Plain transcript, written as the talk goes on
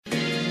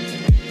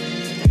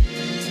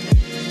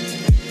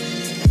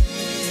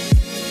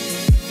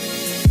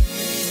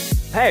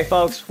Hey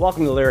folks,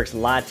 welcome to Lyrics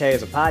and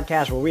Lattes, a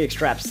podcast where we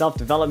extract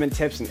self-development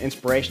tips and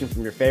inspiration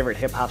from your favorite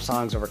hip-hop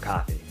songs over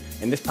coffee.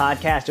 In this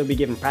podcast, you'll be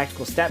given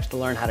practical steps to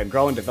learn how to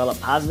grow and develop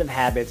positive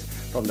habits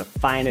from the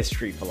finest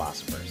street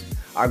philosophers.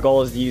 Our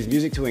goal is to use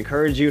music to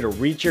encourage you to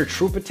reach your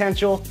true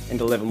potential and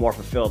to live a more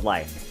fulfilled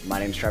life. My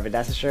name is Trevor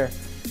Desisher.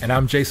 And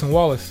I'm Jason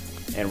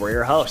Wallace. And we're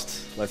your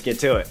hosts. Let's get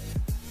to it.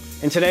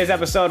 In today's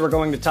episode, we're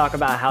going to talk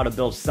about how to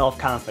build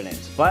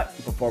self-confidence. But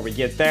before we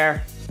get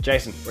there,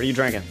 Jason, what are you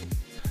drinking?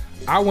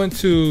 I went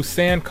to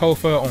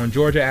Sankofa on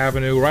Georgia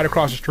Avenue, right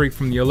across the street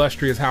from the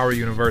illustrious Howard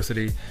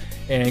University,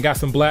 and got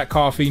some black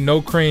coffee,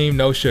 no cream,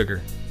 no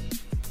sugar.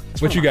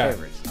 What you got?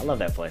 Favorites. I love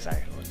that place,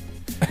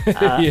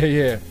 actually.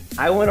 Yeah.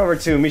 I went over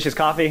to Misha's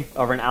Coffee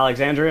over in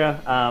Alexandria.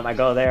 I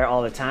go there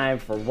all the time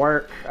for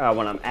work,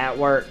 when I'm at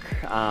work,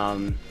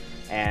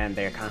 and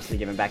they're constantly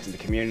giving back to the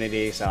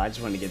community, so I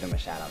just wanted to give them a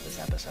shout out this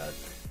episode.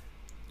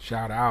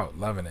 Shout out,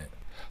 loving it.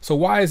 So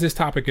why is this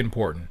topic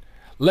important?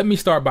 Let me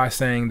start by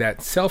saying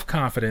that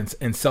self-confidence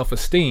and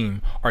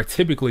self-esteem are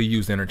typically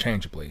used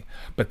interchangeably,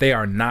 but they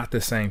are not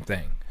the same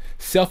thing.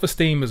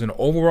 Self-esteem is an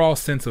overall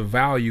sense of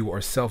value or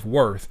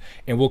self-worth,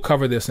 and we'll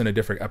cover this in a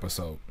different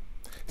episode.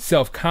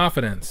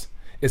 Self-confidence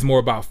is more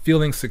about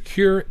feeling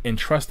secure and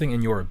trusting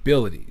in your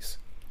abilities.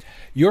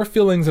 Your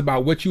feelings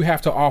about what you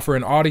have to offer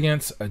an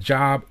audience, a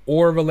job,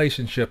 or a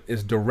relationship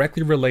is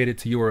directly related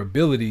to your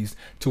abilities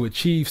to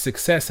achieve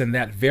success in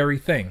that very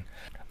thing.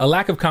 A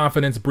lack of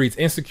confidence breeds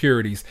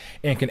insecurities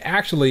and can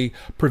actually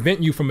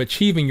prevent you from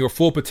achieving your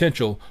full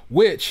potential,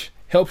 which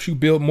helps you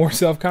build more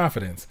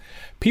self-confidence.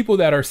 People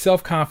that are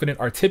self-confident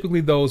are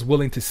typically those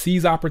willing to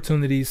seize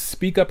opportunities,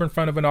 speak up in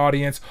front of an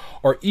audience,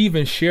 or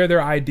even share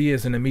their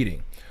ideas in a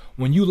meeting.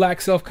 When you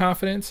lack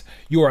self-confidence,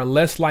 you are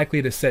less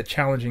likely to set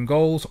challenging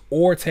goals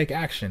or take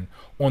action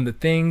on the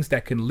things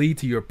that can lead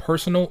to your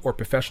personal or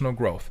professional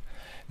growth.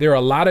 There are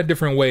a lot of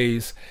different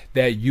ways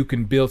that you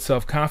can build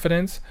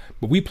self-confidence,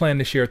 but we plan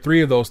to share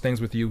 3 of those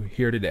things with you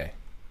here today.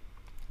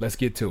 Let's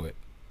get to it.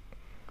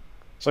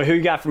 So who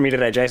you got for me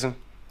today, Jason?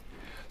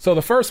 So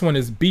the first one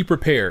is Be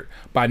Prepared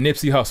by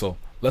Nipsey Hussle.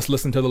 Let's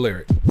listen to the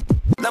lyric.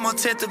 I'm on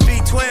 10 to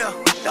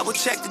B12, double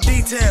check the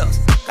details.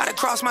 Gotta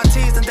cross my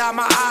T's and dot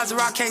my I's or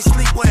I can't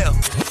sleep well.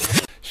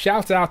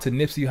 Shouts out to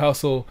Nipsey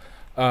Hussle.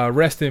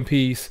 Rest in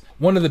peace.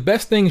 One of the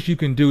best things you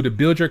can do to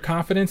build your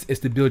confidence is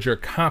to build your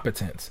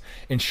competence.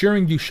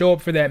 Ensuring you show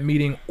up for that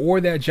meeting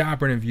or that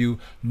job interview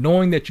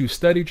knowing that you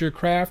studied your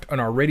craft and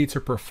are ready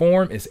to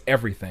perform is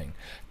everything.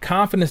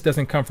 Confidence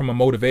doesn't come from a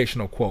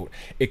motivational quote.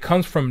 It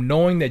comes from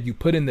knowing that you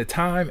put in the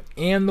time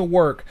and the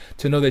work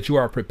to know that you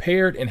are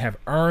prepared and have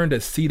earned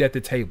a seat at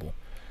the table.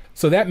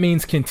 So that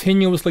means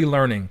continuously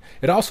learning.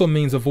 It also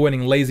means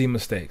avoiding lazy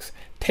mistakes.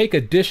 Take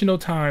additional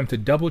time to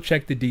double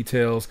check the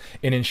details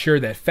and ensure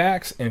that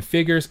facts and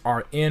figures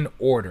are in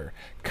order.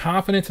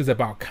 Confidence is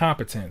about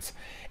competence.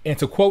 And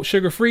to quote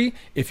Sugar Free,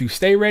 if you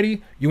stay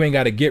ready, you ain't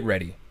got to get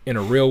ready in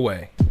a real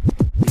way.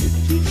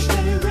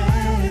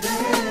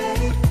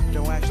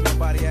 Don't ask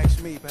nobody,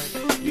 ask me,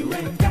 baby. You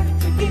ain't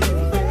got to get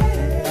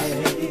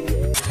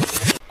ready.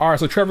 All right,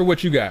 so Trevor,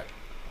 what you got?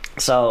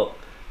 So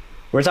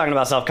we're talking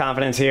about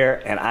self-confidence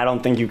here, and I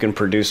don't think you can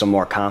produce a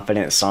more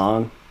confident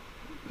song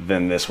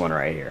than this one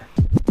right here.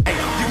 Hey, you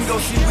can go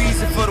see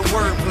Weezy for the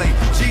wordplay,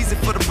 Jeezy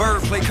for the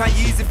birdplay,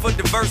 Kanyeezy for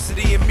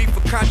diversity, and me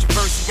for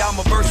controversy. I'm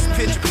a versus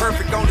picture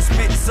perfect on the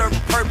spit to serve a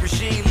purpose.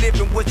 You ain't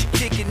living what you're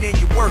kicking and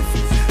you're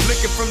worthless.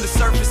 Looking from the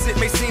surface, it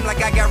may seem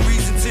like I got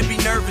reason to be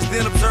nervous.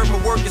 Then observe my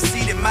work and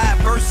see that my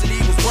adversity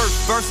was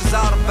worth. Versus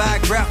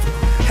autobiographical,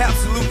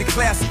 absolutely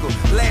classical.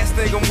 Last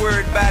thing I'm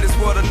worried about is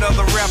what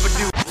another rapper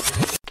do.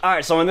 All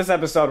right, so in this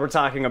episode, we're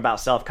talking about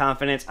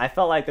self-confidence. I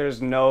felt like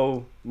there's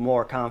no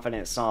more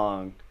confident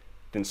song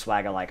than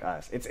Swagger Like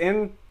Us. It's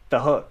in the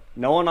hook.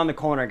 No one on the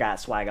corner got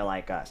Swagger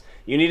Like Us.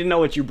 You need to know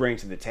what you bring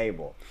to the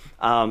table.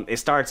 It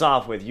starts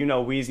off with,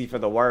 Weezy for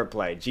the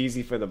wordplay,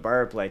 Jeezy for the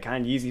birdplay,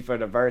 Kanyeezy for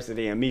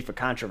diversity, and me for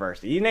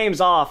controversy. He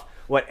names off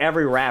what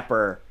every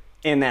rapper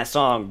in that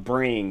song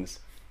brings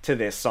to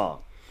this song.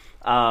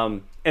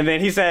 And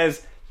then he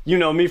says,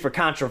 me for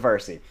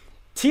controversy.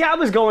 T.I.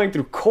 was going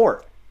through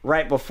court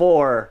right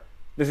before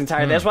this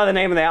entire... That's why the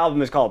name of the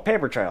album is called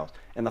Paper Trails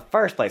in the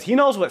first place. He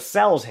knows what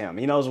sells him.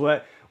 He knows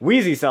what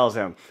Weezy sells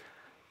him.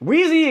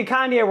 Weezy and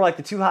Kanye were like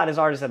the 2 hottest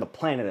artists on the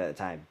planet at the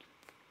time.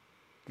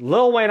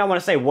 Lil Wayne, I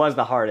want to say, was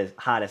the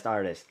hottest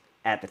artist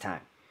at the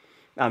time.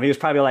 He was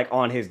probably like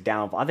on his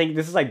downfall. I think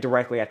this is like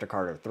directly after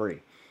Carter 3.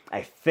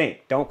 I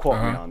think. Don't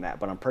quote me on that,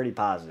 but I'm pretty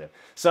positive.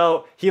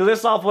 So he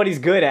lists off what he's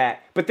good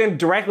at, but then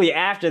directly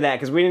after that,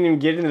 because we didn't even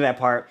get into that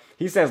part,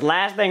 he says,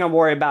 last thing I'm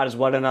worried about is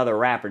what another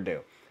rapper do.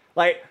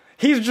 Like,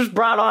 he's just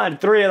brought on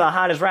 3 of the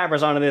hottest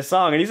rappers onto this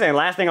song, and he's saying,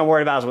 last thing I'm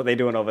worried about is what they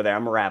doing over there.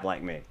 I'm gonna rap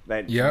like me.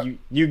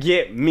 You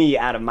get me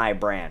out of my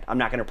brand. I'm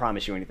not gonna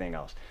promise you anything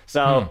else.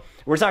 So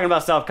we're talking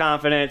about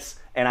self-confidence,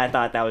 and I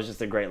thought that was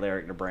just a great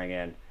lyric to bring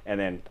in. And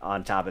then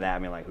on top of that, I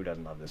mean, like, who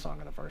doesn't love this song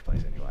in the first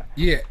place anyway?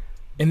 Yeah,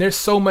 and there's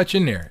so much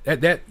in there.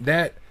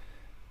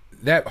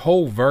 That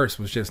whole verse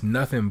was just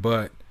nothing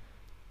but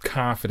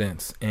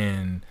confidence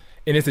and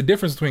And it's a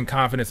difference between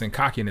confidence and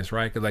cockiness,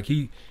 right? Because like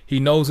he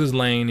knows his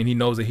lane and he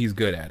knows that he's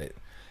good at it.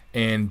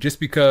 And just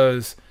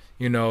because,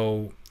 you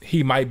know,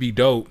 he might be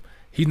dope,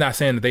 he's not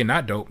saying that they're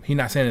not dope. He's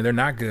not saying that they're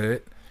not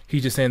good.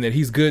 He's just saying that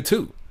he's good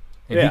too.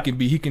 And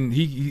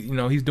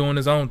he's doing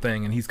his own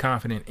thing and he's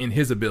confident in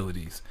his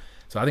abilities.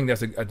 So I think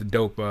that's a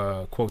dope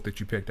quote that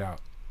you picked out.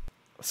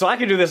 So I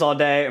could do this all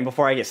day, and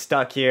before I get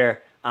stuck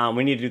here,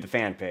 we need to do the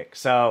fan pick.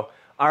 So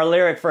our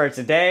lyric for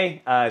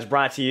today is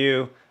brought to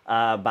you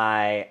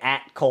by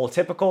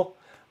 @ColeTypical.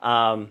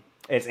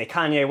 It's a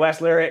Kanye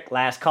West lyric,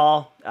 Last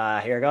Call.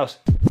 Here it goes.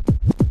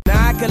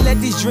 Now I can let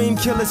these dream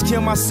killers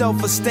kill my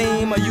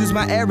self-esteem. I use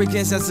my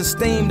arrogance as a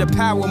steam to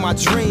power my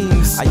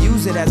dreams. I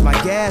use it as my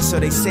gas, so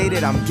they say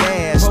that I'm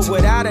gassed. But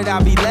without it,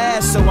 I'll be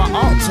last, so I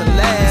ought to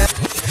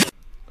last.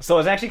 So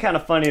it's actually kind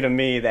of funny to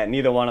me that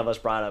neither one of us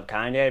brought up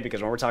Kanye,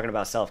 because when we're talking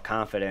about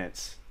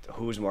self-confidence,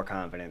 who's more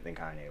confident than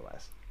Kanye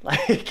West?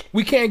 Like,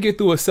 we can't get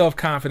through a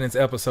self-confidence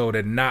episode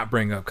and not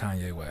bring up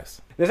Kanye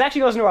West. This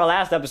actually goes into our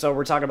last episode.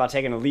 We're talking about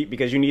taking a leap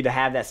because you need to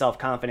have that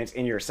self-confidence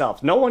in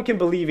yourself. No one can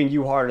believe in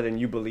you harder than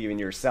you believe in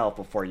yourself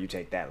before you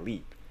take that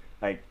leap.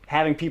 Like,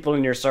 having people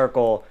in your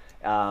circle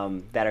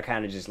that are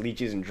kind of just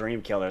leeches and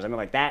dream killers, I mean,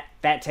 like,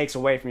 that takes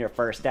away from your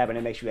first step, and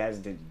it makes you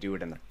hesitant to do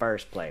it in the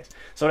first place.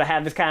 So to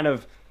have this kind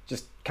of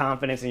just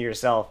confidence in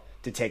yourself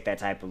to take that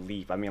type of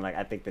leap, I mean, like,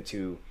 I think the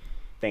two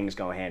things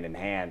go hand in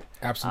hand.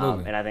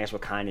 Absolutely. And I think that's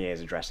what Kanye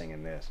is addressing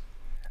in this.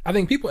 I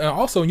think people, and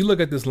also when you look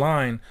at this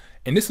line,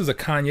 and this is a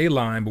Kanye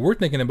line, but we're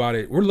thinking about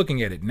it, we're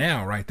looking at it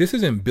now, right? This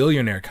isn't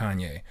billionaire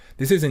Kanye.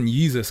 This isn't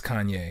Yeezus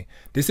Kanye.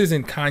 This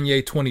isn't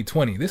Kanye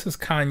 2020. This is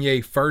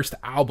Kanye first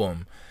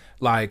album,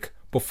 like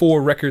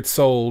before records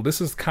sold.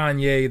 This is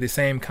Kanye, the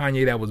same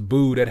Kanye that was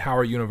booed at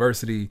Howard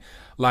University.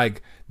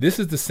 Like, this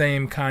is the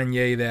same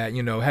Kanye that,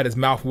 you know, had his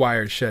mouth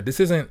wired shut. This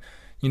isn't,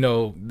 you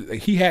know,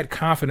 he had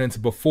confidence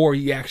before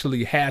he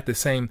actually had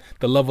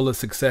the level of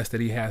success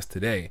that he has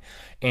today.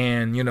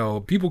 And, you know,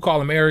 people call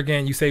him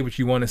arrogant. You say what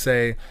you want to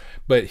say,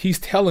 but he's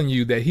telling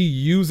you that he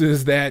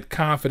uses that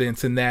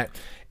confidence and that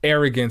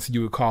arrogance,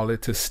 you would call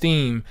it, to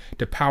steam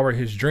to power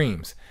his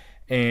dreams.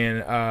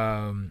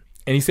 And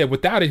he said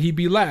without it, he'd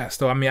be last.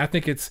 So, I mean, I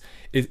think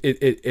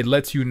it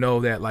lets you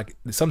know that, like,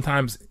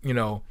 sometimes, you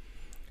know,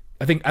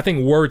 I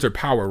think words are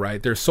power,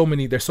 right? There's so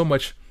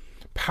much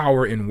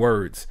power in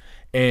words.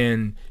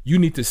 And you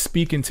need to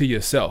speak into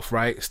yourself,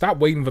 right? Stop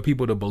waiting for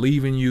people to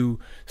believe in you.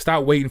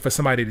 Stop waiting for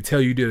somebody to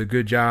tell you did a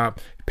good job.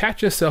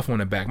 Pat yourself on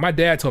the back. My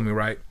dad told me,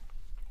 right?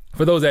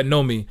 For those that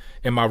know me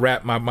in my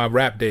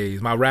rap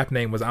days, my rap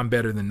name was I'm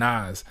Better Than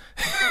Nas.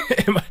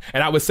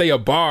 And I would say a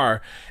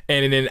bar,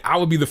 and then I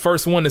would be the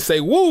first one to say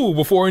woo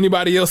before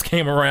anybody else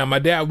came around. My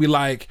dad would be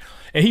like,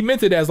 and he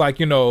meant it as, like,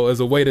 you know, as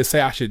a way to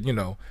say I should, you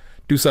know,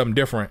 do something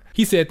different.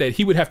 He said that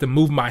he would have to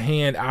move my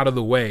hand out of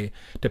the way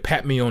to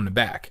pat me on the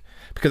back,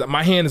 because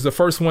my hand is the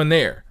first one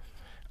there.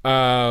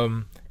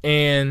 And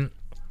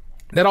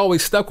that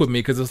always stuck with me,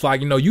 because it's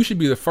like, you know, you should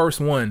be the first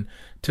one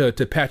to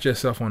pat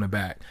yourself on the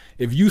back.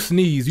 If you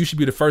sneeze, you should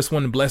be the first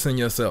one blessing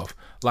yourself.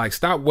 Like,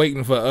 stop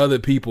waiting for other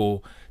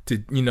people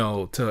to, you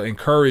know, to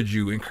encourage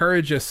you.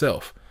 Encourage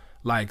yourself.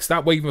 Like,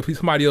 stop waiting for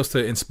somebody else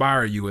to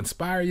inspire you.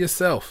 Inspire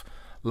yourself.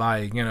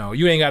 Like, you know,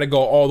 you ain't got to go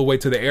all the way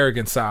to the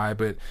arrogant side,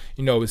 but,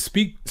 you know,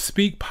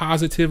 speak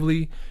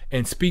positively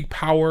and speak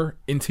power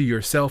into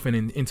yourself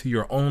and into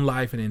your own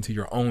life and into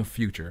your own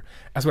future.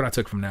 That's what I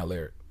took from that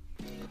lyric.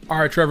 All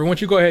right, Trevor, why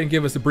don't you go ahead and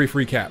give us a brief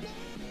recap?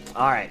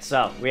 All right,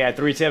 so we had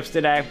 3 tips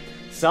today.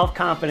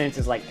 Self-confidence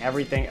is like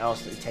everything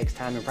else. It takes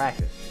time and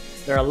practice.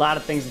 There are a lot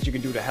of things that you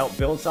can do to help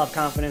build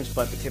self-confidence,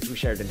 but the tips we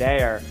shared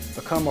today are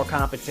become more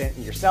competent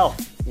in yourself,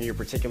 in your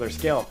particular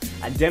skill.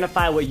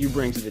 Identify what you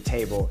bring to the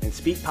table and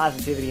speak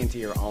positivity into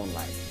your own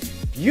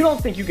life. If you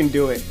don't think you can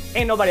do it,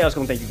 ain't nobody else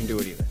gonna think you can do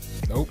it either.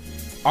 Nope.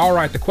 All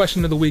right, the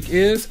question of the week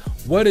is,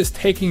 what is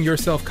taking your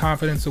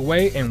self-confidence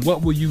away, and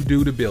what will you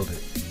do to build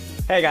it?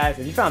 Hey guys,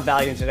 if you found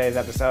value in today's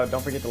episode,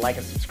 don't forget to like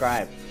and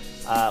subscribe.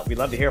 We'd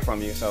love to hear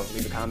from you, so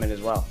leave a comment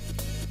as well.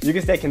 You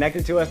can stay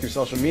connected to us through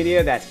social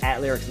media. That's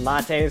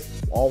 @LyricsandLattes,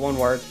 all one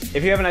word.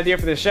 If you have an idea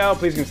for this show,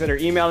 please consider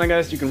emailing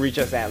us. You can reach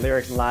us at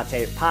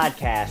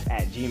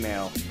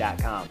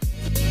lyricsandlattespodcast@gmail.com.